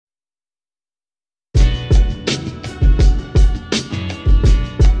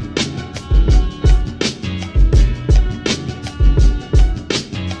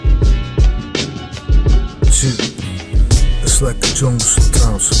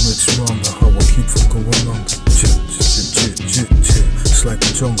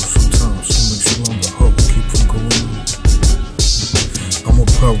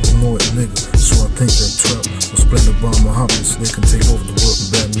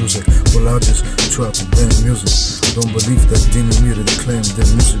I just try to blend music. Don't believe that demon media they claim their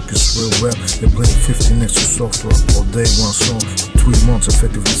music is real rap. They play 50 next to soft rock all day, one song for 3 months,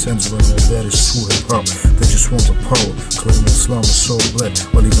 effectively censoring all that is true hip-hop. They just want the power, claiming Islam is so black.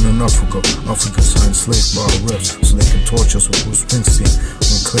 While even in Africa, Africans are enslaved by our reps, so they can torture us with Bruce Springsteen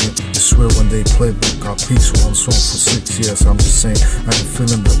and claim it's real when they play our piece one song for 6 years. I'm just saying, I ain't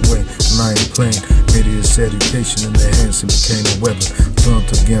feeling that way, and I ain't playing. Media's education in their hands, it became a weapon turned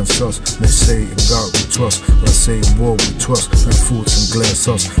against us. They say in God we trust, but I say in war we trust, like foods and glass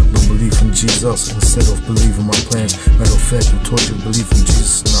us. Don't believe in Jesus instead of believing my plans. Matter of fact, we taught you to believe in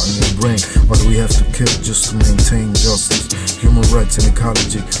Jesus, not in your brain. Why do we have to kill just to maintain justice? Human rights and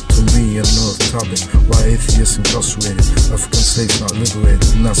ecology, to me, another topic. Why atheists incarcerated, African slaves not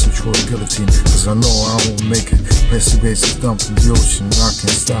liberated, not such for guillotine, cause I know I won't make it. Plastic waste is dumped in the ocean, I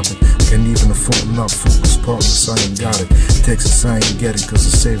can't stop it. Can't even afford not focus partners, I ain't got it. Texas, I ain't get it, cause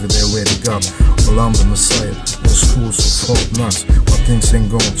the savior they already got it. Well, I'm the Messiah, the schools of hope nuts. My things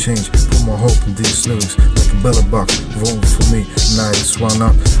ain't gonna change, put my hope in these lyrics, like a bella box, vote for me, nice, why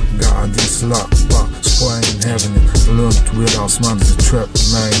not? God, this lot, so I ain't having it. I learned to realize mine is a trap,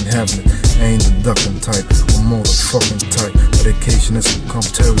 and I ain't having it. I ain't the ducking type, I'm more the fucking type. Medication has become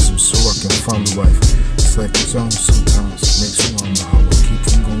terrorism, so I can find a wife. It's like a zone sometimes, makes me wonder how I keep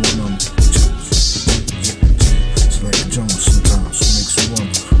from going on. It's like a jungle sometimes, makes me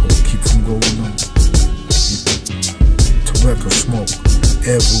wonder how I keep from going on. Tobacco smoke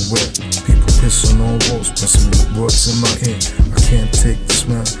everywhere, people pissing on walls, pressing with words in my ear. I can't take the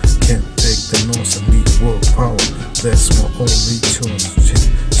smell, can't take the noise, I need world power, that's my only choice.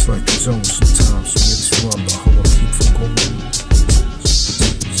 It's like a jungle sometimes, makes me wonder how I keep from going on.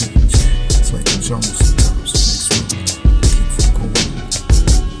 It's like a jungle sometimes, makes me wonder how I keep from going on.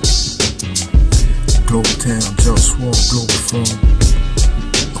 Global town, JustWar, Globalfirm.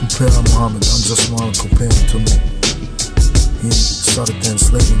 Compare Muhammad, I'm just Muhammad, compare him to me. He started the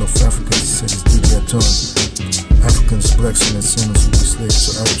enslavement of Africans, he said his duty had turned. Africans, blacks, and sinners will be slaves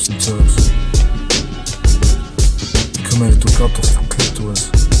to Arabs and Turks. He commanded to cut off the clitoris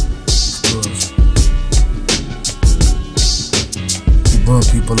of girls. He burned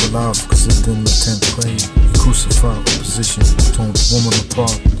people alive because they didn't attend prayer. He crucified opposition, torn the woman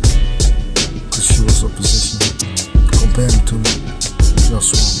apart because she was opposition. Compare him to me,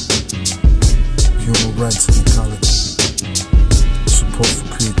 JustWar. Human rights and ecology, support for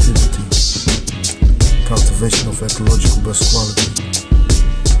creativity, cultivation of ecological best quality,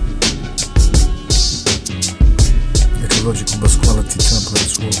 ecological best quality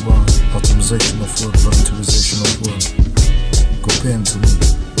templates worldwide, automization of work, voluntarization of work. Compare them to me.